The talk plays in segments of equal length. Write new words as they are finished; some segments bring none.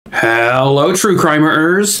Hello, true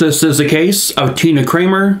crimerers. This is a case of Tina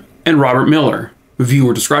Cremer and Robert Miller.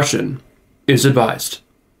 Viewer discretion is advised.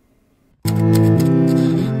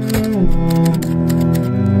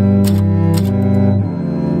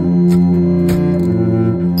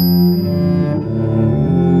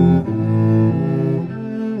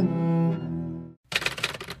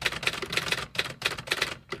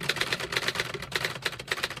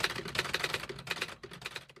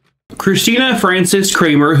 Christina Frances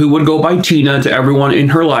Cremer, who would go by Tina to everyone in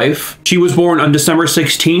her life, she was born on December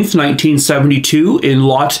 16th, 1972 in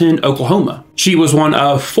Lawton, Oklahoma. She was one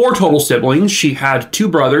of 4 total siblings. She had 2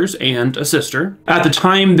 brothers and a sister. At the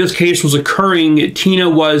time this case was occurring, Tina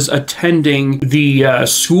was attending the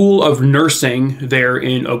School of Nursing there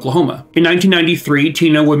in Oklahoma. In 1993,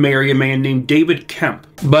 Tina would marry a man named David Kemp.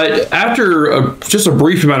 But after just a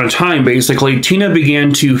brief amount of time, basically, Tina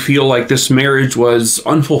began to feel like this marriage was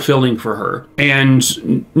unfulfilling for her.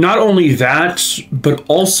 And not only that, but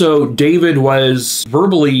also David was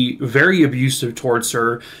verbally very abusive towards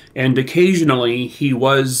her, and occasionally he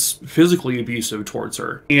was physically abusive towards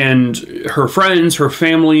her. And her friends, her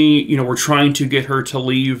family, were trying to get her to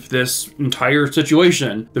leave this entire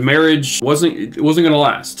situation. The marriage wasn't going to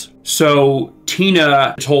last. So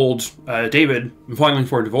Tina told David, "I'm filing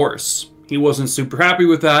for a divorce." He wasn't super happy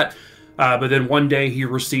with that. But then one day he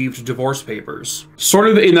received divorce papers. Sort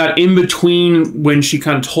of in that in-between when she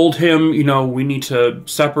kind of told him, we need to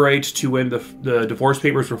separate, to when the divorce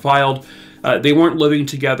papers were filed, they weren't living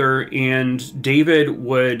together, and David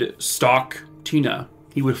would stalk Tina.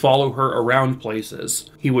 He would follow her around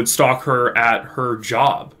places. He would stalk her at her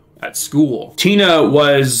job, at school. Tina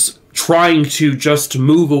was trying to just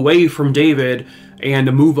move away from David and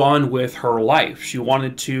to move on with her life. She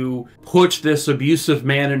wanted to put this abusive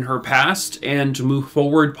man in her past and to move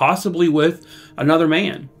forward possibly with another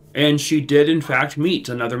man. And she did, in fact, meet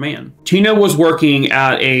another man. Tina was working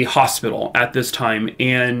at a hospital at this time,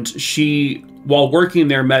 and she, while working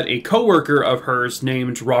there, met a coworker of hers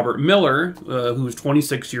named Robert Miller, who was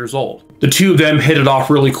 26 years old. The two of them hit it off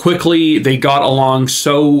really quickly. They got along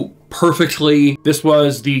so perfectly. This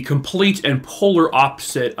was the complete and polar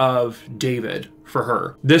opposite of David for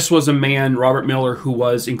her. This was a man, Robert Miller, who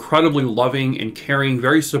was incredibly loving and caring,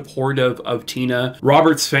 very supportive of Tina.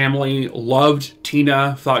 Robert's family loved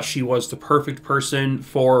Tina, thought she was the perfect person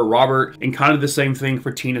for Robert, and kind of the same thing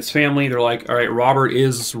for Tina's family. They're like, all right, Robert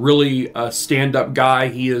is really a stand-up guy.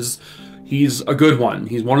 He's a good one.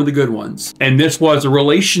 He's one of the good ones. And this was a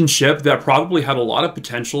relationship that probably had a lot of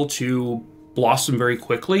potential to blossom very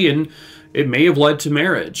quickly, and it may have led to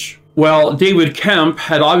marriage. Well, David Kemp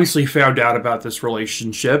had obviously found out about this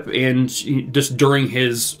relationship, and just during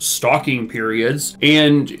his stalking periods,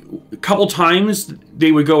 and a couple times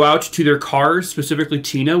they would go out to their cars, specifically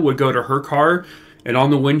Tina would go to her car, and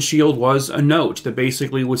on the windshield was a note that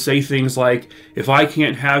basically would say things like, "If I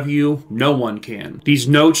can't have you, no one can." These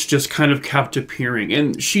notes just kind of kept appearing,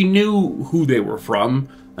 and she knew who they were from.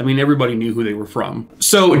 I mean, everybody knew who they were from.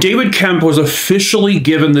 So David Kemp was officially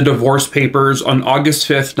given the divorce papers on August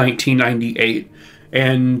 5th, 1998.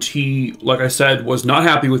 And he, like I said, was not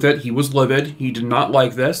happy with it. He was livid. He did not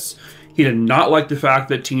like this. He did not like the fact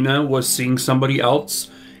that Tina was seeing somebody else.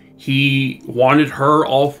 He wanted her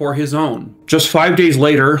all for his own. Just 5 days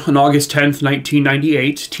later, on August 10th,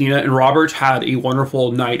 1998, Tina and Robert had a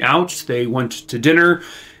wonderful night out. They went to dinner,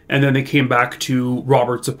 and then they came back to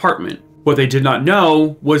Robert's apartment. What they did not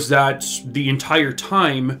know was that the entire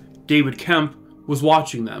time, David Kemp was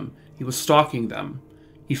watching them. He was stalking them.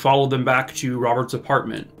 He followed them back to Robert's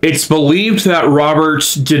apartment. It's believed that Robert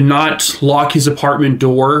did not lock his apartment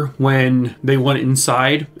door when they went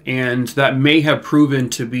inside, and that may have proven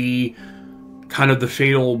to be kind of the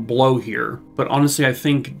fatal blow here. But honestly, I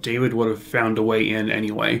think David would have found a way in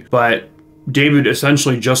anyway. But David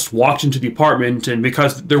essentially just walked into the apartment, and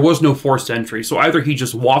because there was no forced entry, so either he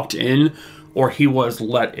just walked in or he was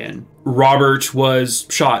let in. Robert was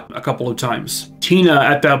shot a couple of times. Tina,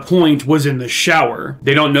 at that point, was in the shower.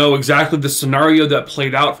 They don't know exactly the scenario that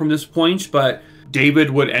played out from this point, but David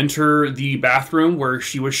would enter the bathroom where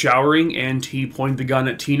she was showering, and he pointed the gun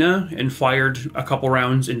at Tina and fired a couple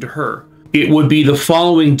rounds into her. It would be the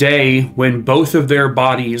following day when both of their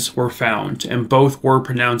bodies were found, and both were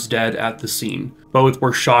pronounced dead at the scene. Both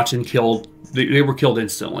were shot and killed. They were killed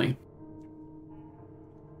instantly.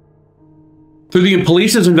 Through the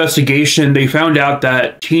police's investigation, they found out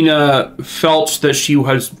that Tina felt that she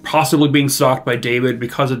was possibly being stalked by David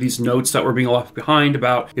because of these notes that were being left behind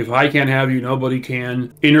about, "If I can't have you, nobody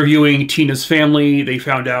can." Interviewing Tina's family, they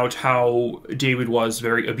found out how David was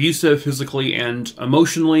very abusive physically and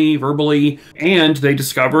emotionally, verbally, and they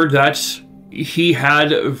discovered that he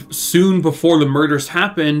had, soon before the murders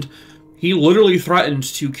happened, he literally threatened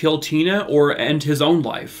to kill Tina or end his own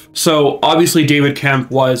life. So obviously David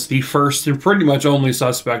Kemp was the first and pretty much only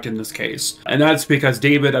suspect in this case. And that's because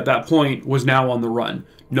David at that point was now on the run.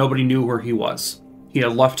 Nobody knew where he was. He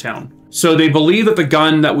had left town. So they believe that the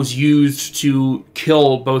gun that was used to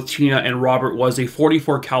kill both Tina and Robert was a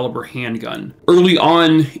 .44 caliber handgun. Early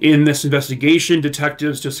on in this investigation,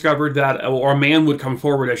 detectives discovered that, or a man would come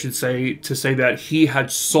forward, I should say, to say that he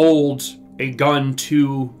had sold a gun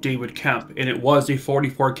to David Kemp, and it was a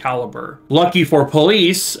 .44 caliber. Lucky for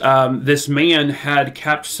police, this man had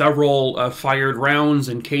kept several fired rounds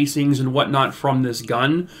and casings and whatnot from this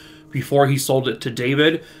gun before he sold it to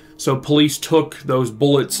David. So police took those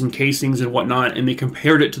bullets and casings and whatnot, and they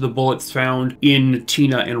compared it to the bullets found in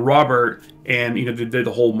Tina and Robert, and they did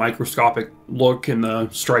the whole microscopic look and the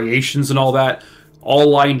striations and all that, all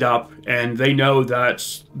lined up, and they know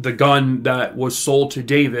that the gun that was sold to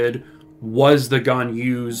David was the gun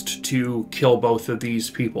used to kill both of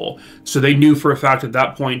these people. So they knew for a fact at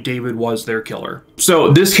that point David was their killer.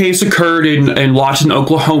 So this case occurred in Lawton,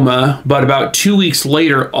 Oklahoma, but about 2 weeks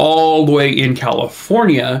later, all the way in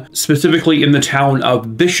California, specifically in the town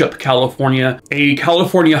of Bishop, California, a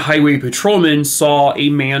California highway patrolman saw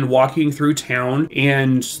a man walking through town,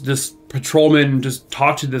 and this patrolman just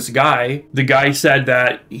talked to this guy. The guy said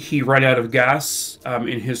that he ran out of gas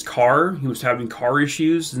in his car. He was having car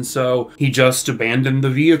issues, and so he just abandoned the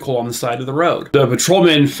vehicle on the side of the road. The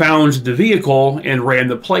patrolman found the vehicle and ran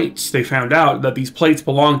the plates. They found out that these plates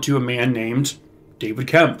belonged to a man named David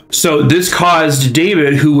Kemp. So this caused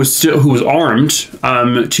David, who was armed,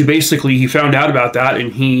 to basically, he found out about that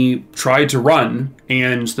and he tried to run,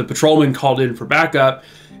 and the patrolman called in for backup.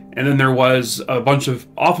 And then there was a bunch of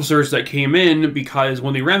officers that came in because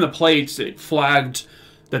when they ran the plates, it flagged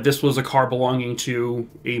that this was a car belonging to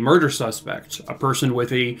a murder suspect, a person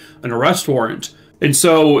with an arrest warrant. And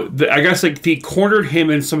so I guess like they cornered him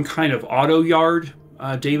in some kind of auto yard,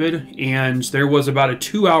 David, and there was about a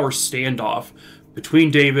 2-hour standoff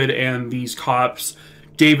between David and these cops.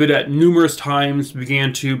 David at numerous times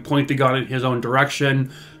began to point the gun in his own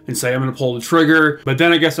direction and say, I'm going to pull the trigger. But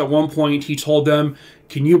then I guess at one point he told them,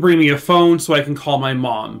 can you bring me a phone so I can call my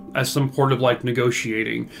mom, as some sort of like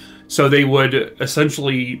negotiating. So they would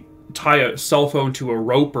essentially tie a cell phone to a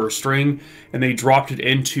rope or a string, and they dropped it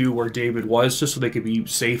into where David was just so they could be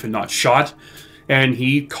safe and not shot. And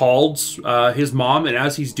he called his mom, and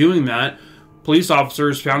as he's doing that, police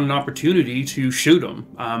officers found an opportunity to shoot him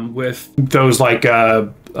with those like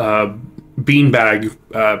beanbag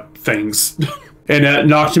things. And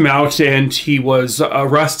knocked him out, and he was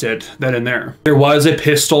arrested then and there. There was a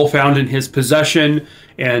pistol found in his possession,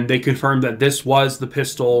 and they confirmed that this was the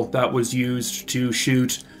pistol that was used to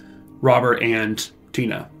shoot Robert and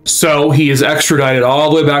Tina. So he is extradited all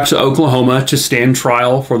the way back to Oklahoma to stand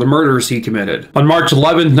trial for the murders he committed. On March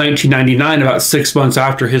 11th, 1999, about 6 months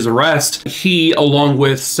after his arrest, he, along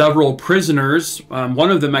with several prisoners,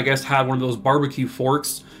 one of them, I guess, had one of those barbecue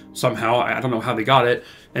forks somehow, I don't know how they got it,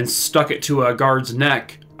 and stuck it to a guard's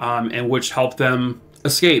neck, and which helped them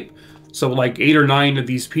escape. So like 8 or 9 of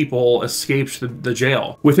these people escaped the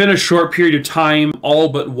jail. Within a short period of time, all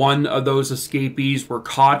but one of those escapees were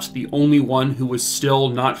caught. The only one who was still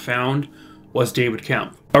not found was David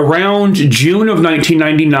Kemp. Around June of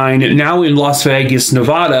 1999, now in Las Vegas,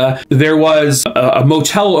 Nevada, there was a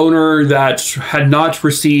motel owner that had not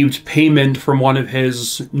received payment from one of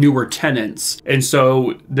his newer tenants. And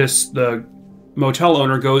so the motel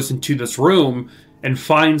owner goes into this room and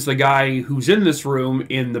finds the guy who's in this room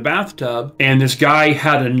in the bathtub, and this guy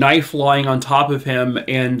had a knife lying on top of him,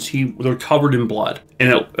 and they're covered in blood.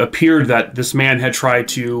 And it appeared that this man had tried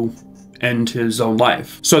to end his own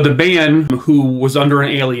life. So the man, who was under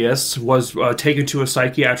an alias, was taken to a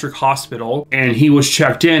psychiatric hospital, and he was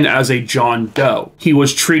checked in as a John Doe. He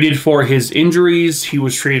was treated for his injuries, he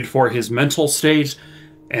was treated for his mental state,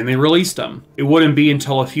 and they released him. It wouldn't be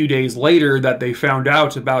until a few days later that they found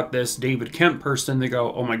out about this David Kemp person. They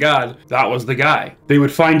go, oh my God, that was the guy. They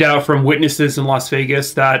would find out from witnesses in Las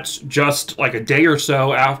Vegas that just like a day or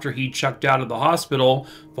so after he checked out of the hospital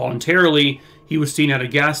voluntarily, he was seen at a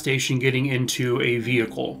gas station getting into a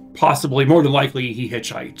vehicle. Possibly, more than likely, he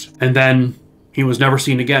hitchhiked. And then he was never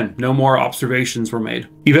seen again. No more observations were made.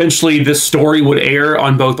 Eventually, this story would air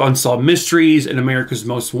on both Unsolved Mysteries and America's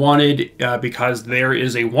Most Wanted because there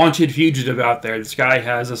is a wanted fugitive out there. This guy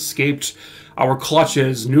has escaped our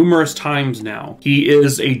clutches numerous times now. He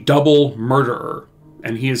is a double murderer,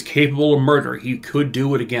 and he is capable of murder. He could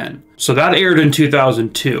do it again. So that aired in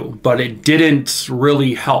 2002, but it didn't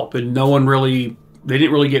really help, and they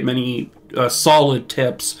didn't really get many solid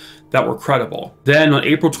tips that were credible. Then on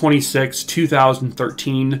April 26,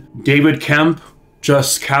 2013, David Kemp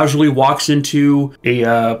just casually walks into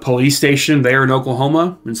a police station there in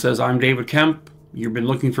Oklahoma and says, "I'm David Kemp. You've been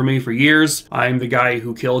looking for me for years. I'm the guy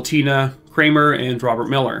who killed Tina, Cremer, and Robert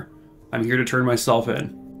Miller. I'm here to turn myself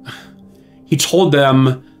in." He told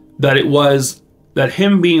them that it was that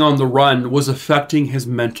him being on the run was affecting his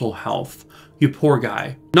mental health. You poor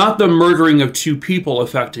guy. Not the murdering of 2 people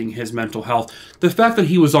affecting his mental health. The fact that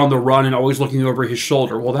he was on the run and always looking over his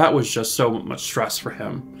shoulder, well, that was just so much stress for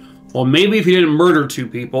him. Well, maybe if he didn't murder 2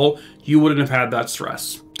 people, you wouldn't have had that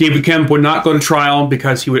stress. David Kemp would not go to trial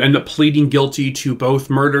because he would end up pleading guilty to both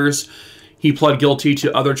murders. He pled guilty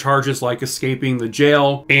to other charges like escaping the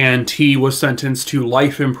jail, and he was sentenced to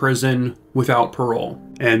life in prison without parole.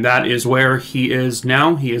 And that is where he is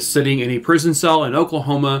now. He is sitting in a prison cell in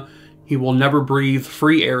Oklahoma. He will never breathe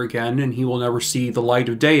free air again, and he will never see the light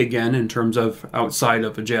of day again in terms of outside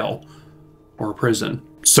of a jail or a prison.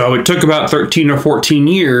 So it took about 13 or 14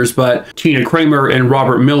 years, but Tina Cremer and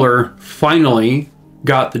Robert Miller finally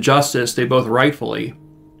got the justice they both rightfully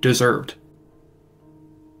deserved.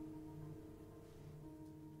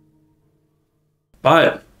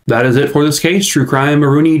 But that is it for this case. True crime,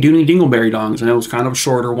 Marooney, Dooney, Dingleberry Dongs. I know it was kind of a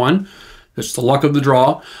shorter one. It's the luck of the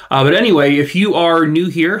draw. But anyway, if you are new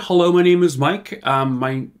here, hello, my name is Mike.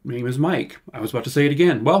 My name is Mike. I was about to say it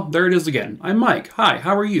again. Well, there it is again. I'm Mike. Hi,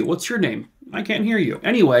 how are you? What's your name? I can't hear you.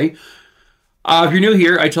 Anyway, if you're new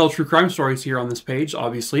here, I tell true crime stories here on this page,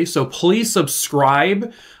 obviously. So please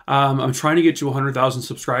subscribe. I'm trying to get to 100,000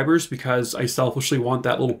 subscribers because I selfishly want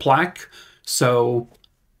that little plaque. So,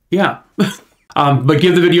 yeah. But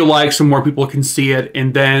give the video a like so more people can see it.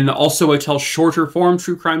 And then also I tell shorter form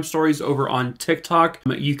true crime stories over on TikTok.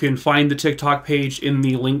 You can find the TikTok page in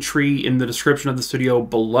the link tree in the description of this video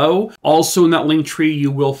below. Also in that link tree,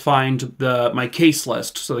 you will find my case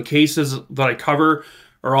list. So the cases that I cover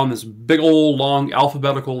are on this big old long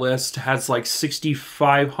alphabetical list. It has like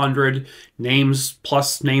 6,500 names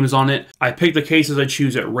plus names on it. I pick the cases I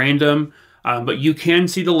choose at random. But you can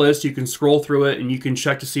see the list, you can scroll through it, and you can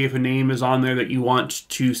check to see if a name is on there that you want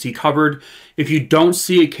to see covered. If you don't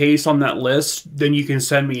see a case on that list, then you can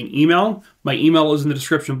send me an email. My email is in the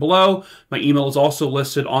description below. My email is also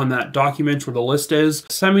listed on that document where the list is.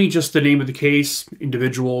 Send me just the name of the case,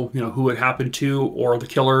 individual, who it happened to, or the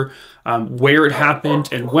killer, where it happened,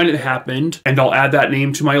 and when it happened, and I'll add that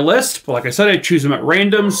name to my list. But like I said, I choose them at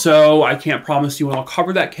random, so I can't promise you when I'll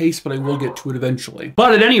cover that case, but I will get to it eventually.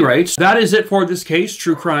 But at any rate, that is it for this case,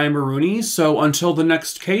 True Crime Marooney. So until the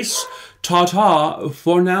next case, ta-ta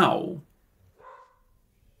for now.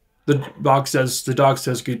 The dog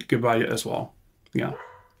says goodbye as well. Yeah.